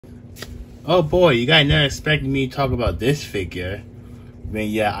Oh boy, you guys never expected me to talk about this figure. I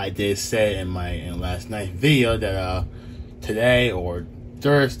mean, yeah, I did say in last night's video that today or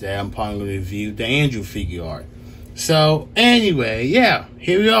Thursday I'm probably going to review the Andrew figure art. So anyway, yeah,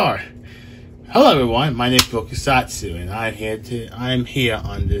 here we are. Hello everyone, my name is Bokusatsu, and I'm here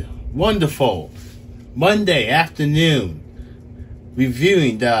on the wonderful Monday afternoon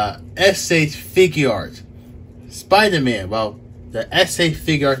reviewing the S8 figure art Spider-Man. Well, the S8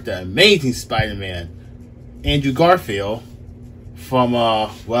 figure art, the Amazing Spider-Man, Andrew Garfield from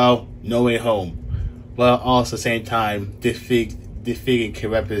No Way Home. Well, also at the same time, this figure can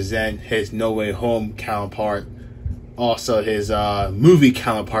represent his No Way Home counterpart, also his movie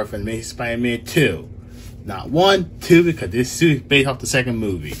counterpart from Amazing Spider-Man 2. Not 1, 2, because this suit is based off the second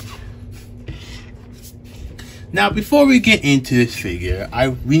movie. Now, before we get into this figure,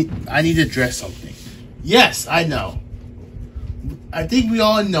 I need to address something. Yes, I know. I think we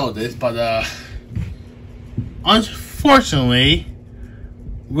all know this, but unfortunately,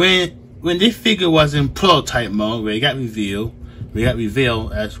 when this figure was in prototype mode, where it got revealed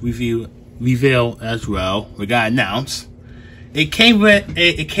as well, we got announced. It came with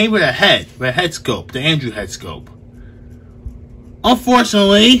a head sculpt, the Andrew head sculpt.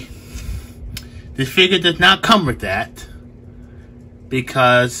 Unfortunately, this figure does not come with that,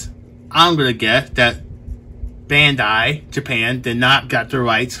 because I'm gonna guess that Bandai Japan did not get the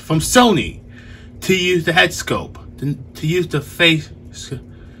rights from Sony to use the head sculpt, to use the face,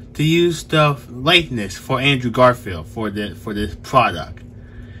 to use the likeness for Andrew Garfield for this product.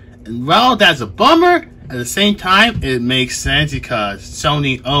 And while that's a bummer, at the same time it makes sense because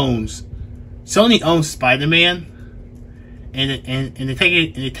Sony owns Spider-Man, and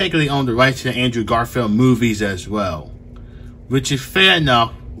they technically own the rights to the Andrew Garfield movies as well, which is fair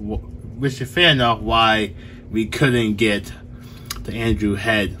enough. Why we couldn't get the Andrew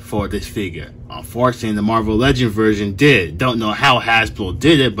head for this figure. Unfortunately, the Marvel Legend version did. Don't know how Hasbro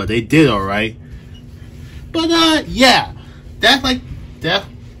did it, but they did alright. But yeah, that's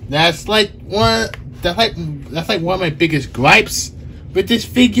like one of my biggest gripes with this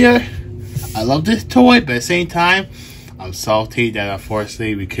figure. I love this toy, but at the same time, I'm salty that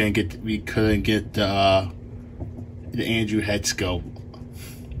unfortunately we couldn't get the Andrew head sculpt.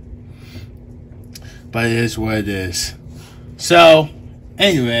 But it is what it is. So,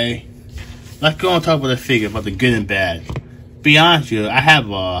 anyway, let's go and talk about the figure, about the good and bad. Be honest with you,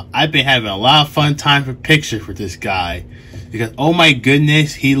 I've been having a lot of fun time for pictures with this guy, because oh my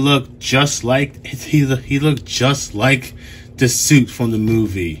goodness, he looked just like the suit from the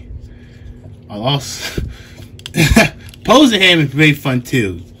movie. I'll also posing him is great fun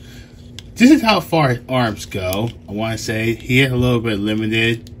too. This is how far his arms go. I want to say he is a little bit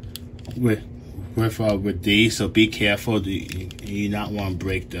limited with these, so be careful. You not want to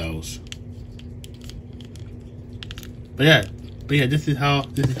break those. But yeah, this is how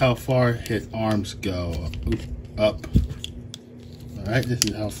far his arms go up. All right, this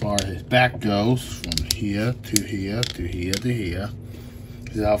is how far his back goes, from here to here to here to here.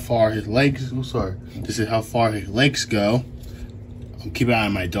 This is how far his legs. Oh, sorry. This is how far his legs go. I'm keeping an eye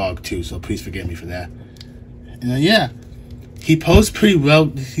on my dog too, so please forgive me for that. And yeah. He posed pretty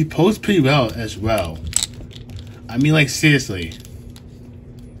well. He posed pretty well as well. I mean, like, seriously.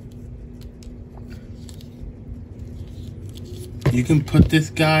 You can put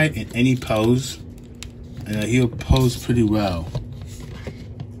this guy in any pose, and he'll pose pretty well.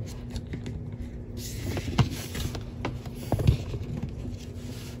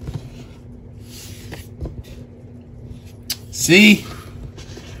 See?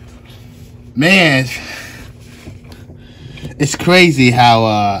 Man. It's crazy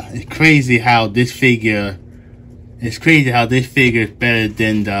how this figure is better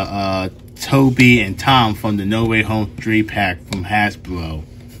than the Toby and Tom from the No Way Home 3-pack from Hasbro.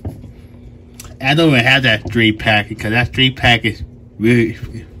 I don't even have that 3-pack because that 3-pack is really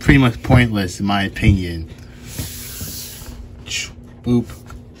pretty much pointless in my opinion. Boop.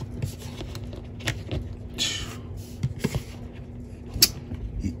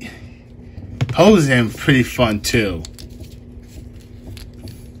 Posing him pretty fun too.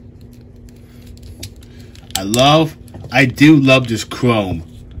 I do love this chrome,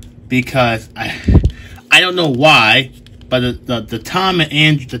 because I don't know why, but the Tom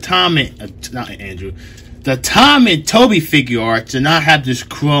and Toby figure art do not have this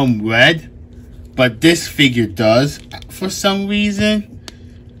chrome red, but this figure does for some reason.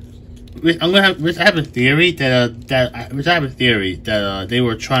 I have a theory that they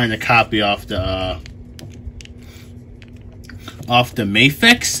were trying to copy off the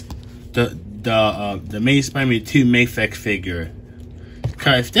Mafex, the Amazing Spider-Man 2 Mafex figure.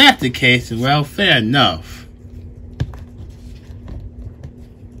 Because if that's the case, then well, fair enough.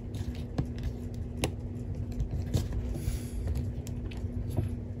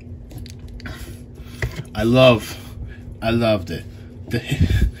 I loved it.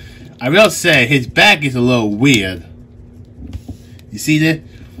 I will say his back is a little weird. You see that?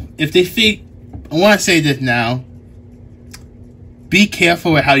 If they think, I want to say this now. Be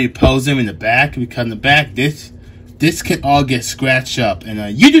careful with how you pose them in the back, because in the back, this can all get scratched up,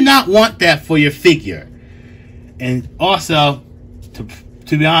 and you do not want that for your figure. And also, to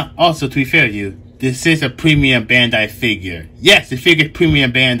be fair to you, this is a premium Bandai figure. Yes, the figure is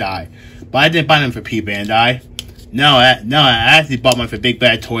premium Bandai, but I didn't buy them for P Bandai. No, I actually bought one for Big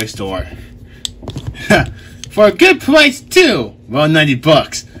Bad Toy Store. For a good price too. Well,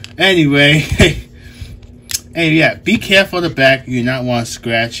 $90. Anyway, and yeah, be careful of the back. You do not want to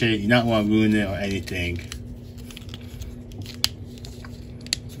scratch it. You do not want to ruin it or anything.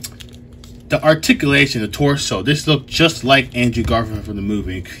 The articulation, the torso, this looked just like Andrew Garfield from the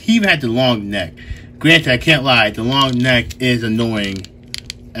movie. He even had the long neck. Granted, I can't lie, the long neck is annoying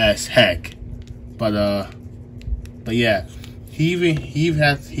as heck. But yeah, he even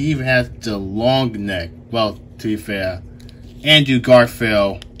has the long neck. Well, to be fair, Andrew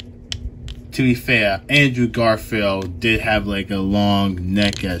Garfield did have like a long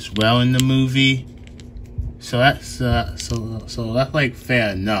neck as well in the movie. So that's so that's like fair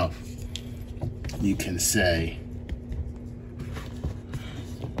enough, you can say.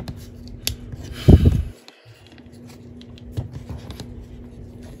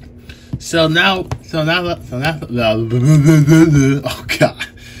 So now, oh god.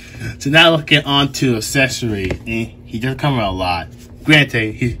 So now looking on to accessory, and he doesn't come around a lot.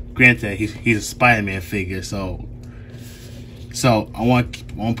 Granted, he's a Spider-Man figure, so I want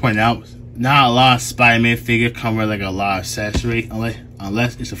to point out, not a lot of Spider-Man figures come with like a lot of accessory,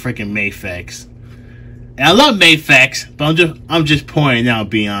 unless it's a freaking Mayfix. And I love Mayfix, but I'm just pointing out,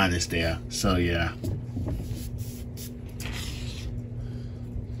 being honest there. So yeah.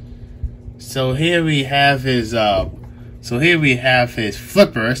 So here we have his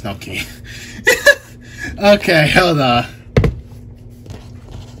flippers. No, okay. Okay, hold on.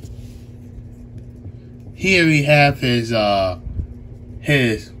 Here we have his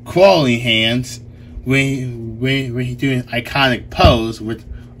crawling hands when he's doing an iconic pose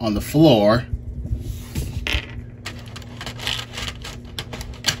on the floor.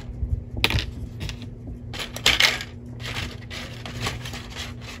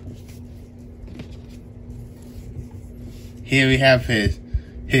 Here we have his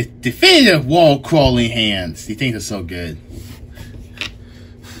definitive wall crawling hands. He thinks it's so good.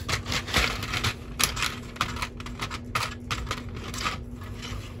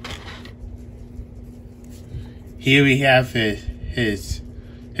 Here we have his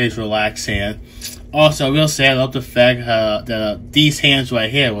relaxed hand. Also, I will say I love the fact that these hands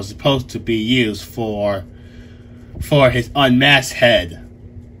right here was supposed to be used for his unmasked head.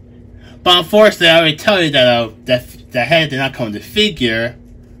 But unfortunately, I already tell you that the head did not come in the figure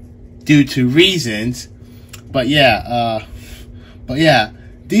due to reasons. But yeah,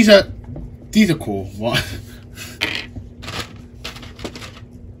 these are cool.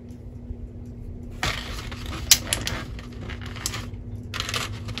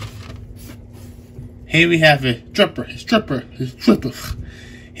 Here we have his stripper.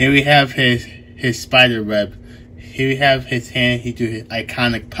 Here we have his spider web. Here we have his hand. He do his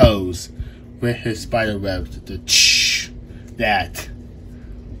iconic pose with his spider web. That.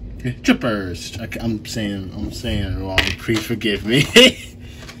 Strippers. I'm saying it wrong. Please forgive me.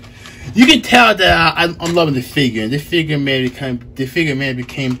 You can tell that I'm loving the figure. This figure may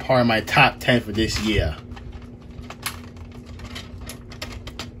became part of my top 10 for this year.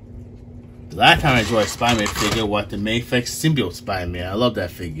 The last time I enjoyed a Spider-Man figure was the Mayfix Symbiote Spider-Man. I love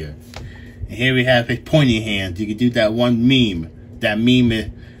that figure. And here we have his pointy hands. You can do that one meme. That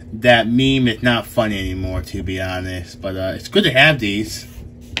meme is not funny anymore, to be honest. But it's good to have these.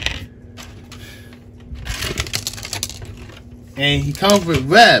 And he comes with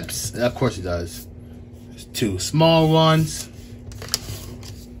webs. Of course he does. There's 2 small ones.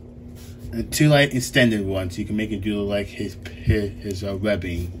 And 2 like extended ones. You can make it do like his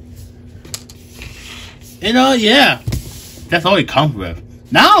webbing. And yeah, that's all he comes with.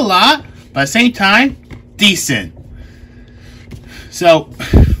 Not a lot, but at the same time, decent. So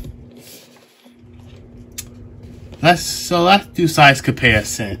let's do size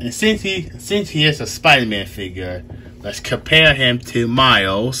comparison. And since he is a Spider-Man figure, let's compare him to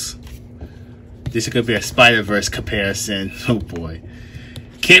Miles. This is gonna be a Spider-Verse comparison. Oh boy,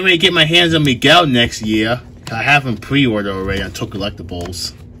 can't wait to get my hands on Miguel next year. I have him pre-ordered already on Toy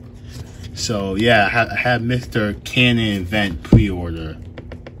Collectibles. So yeah, I have Mr. Cannon Event pre-order.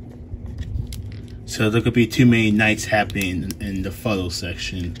 So there could be too many nights happening in the photo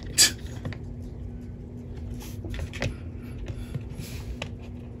section.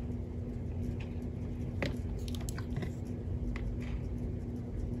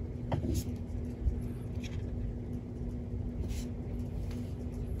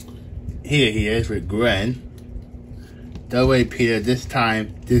 Here he is with Gwen. Don't worry, Peter, this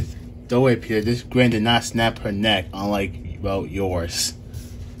Gwen did not snap her neck, unlike, well, yours.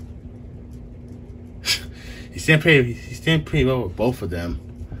 He's doing pretty well with both of them.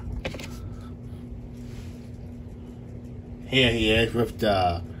 Here he is with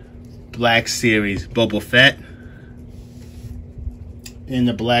the Black Series Boba Fett. In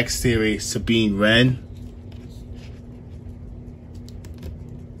the Black Series Sabine Wren.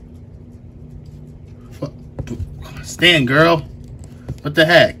 Stand, girl. What the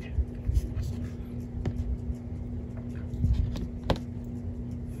heck?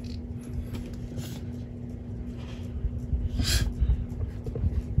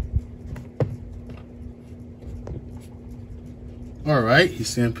 Alright, he's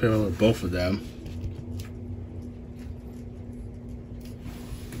standing parallel with both of them.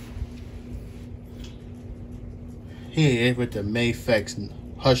 Here with the Mayfex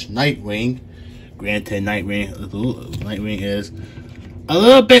Hush Nightwing. Granted, Nightwing is a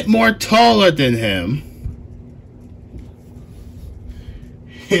little bit more taller than him.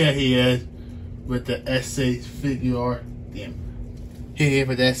 Here he is with the S.H. Figuarts. Damn. Here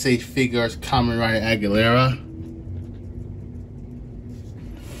with the S.H. Figuarts Kamen Rider Aguilera.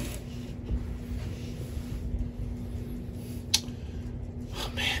 Oh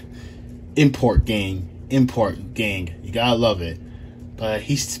man, import gang. You gotta love it. But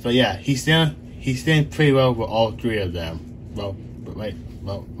he's doing pretty well with all three of them. Right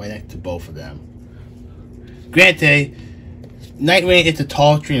next to both of them. Granted, Nightwing is the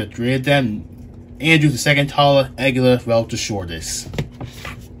tallest between the three of them. Andrew's the second tallest, Aguilera, well, the shortest.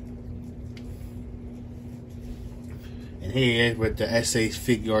 And here he is with the S.H.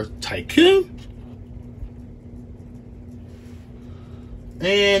 Figuarts Tycoon.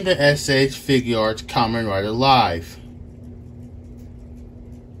 And the S.H. Figuarts Kamen Rider Live.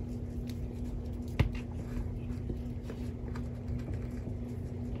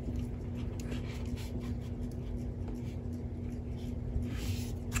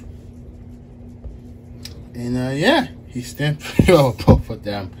 And yeah, he's standing pretty well with both of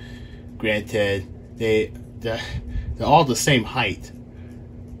them. Granted, they're all the same height.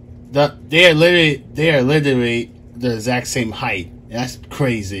 They are literally the exact same height. That's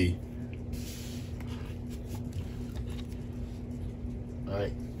crazy. All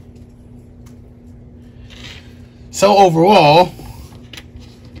right. So overall,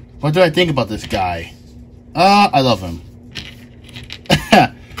 what do I think about this guy? I love him.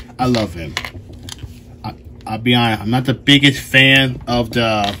 I love him. I'll be honest, I'm not the biggest fan of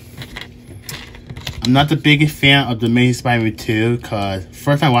the Amazing Spider-Man 2, because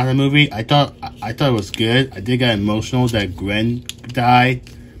first time I watched the movie, I thought it was good. I did get emotional that Gwen died,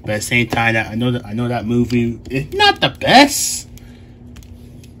 but at the same time, I know that movie is not the best.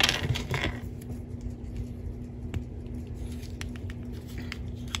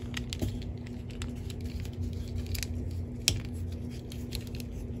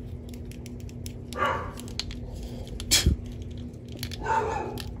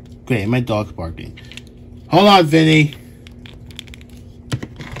 Great, my dog's barking. Hold on, Vinny.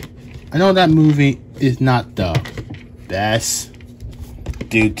 I know that movie is not the best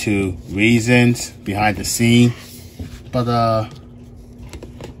due to reasons behind the scene, but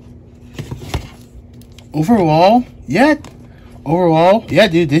overall, yeah,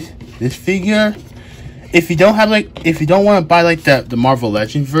 dude, this figure. If you don't want to buy like the Marvel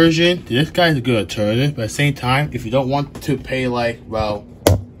Legends version, this guy's a good alternative. But at the same time, if you don't want to pay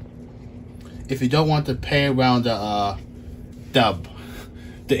if you don't want to pay around the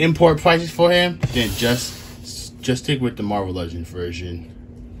import prices for him, then just stick with the Marvel Legends version.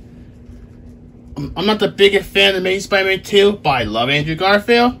 I'm not the biggest fan of the Amazing Spider-Man 2, but I love Andrew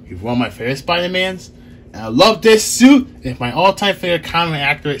Garfield. He's one of my favorite Spider-Mans. And I love this suit. It's my all-time favorite common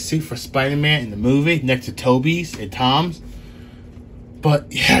accurate suit for Spider-Man in the movie, next to Tobey's and Tom's.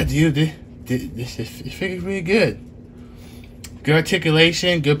 But yeah, dude, this figure's really good. Good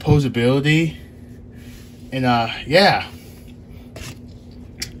articulation, good posability, and yeah.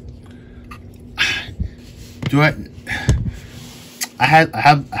 I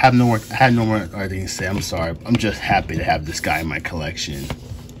have no more things to say. I'm sorry. I'm just happy to have this guy in my collection.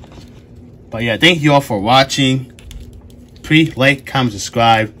 But yeah, thank you all for watching. Please like, comment,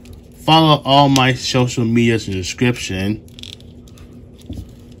 subscribe. Follow all my social medias in the description.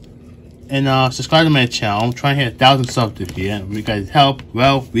 And subscribe to my channel. I'm trying to hit 1,000 subs this year. And if you guys help,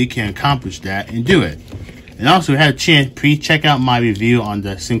 well, we can accomplish that and do it. And also, if you had a chance, please check out my review on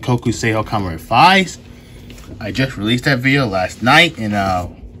the Senkoku Seiho Kamen 5. I just released that video last night, and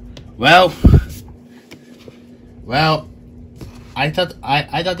well, I thought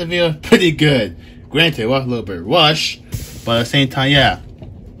the video was pretty good. Granted, it was a little bit rushed, but at the same time, yeah,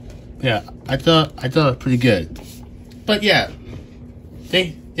 I thought it was pretty good. But yeah,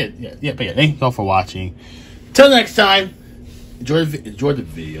 thank you all for watching. Till next time, enjoy the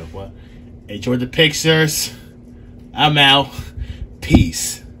video. Enjoy the pictures. I'm out.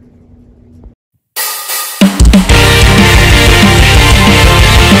 Peace.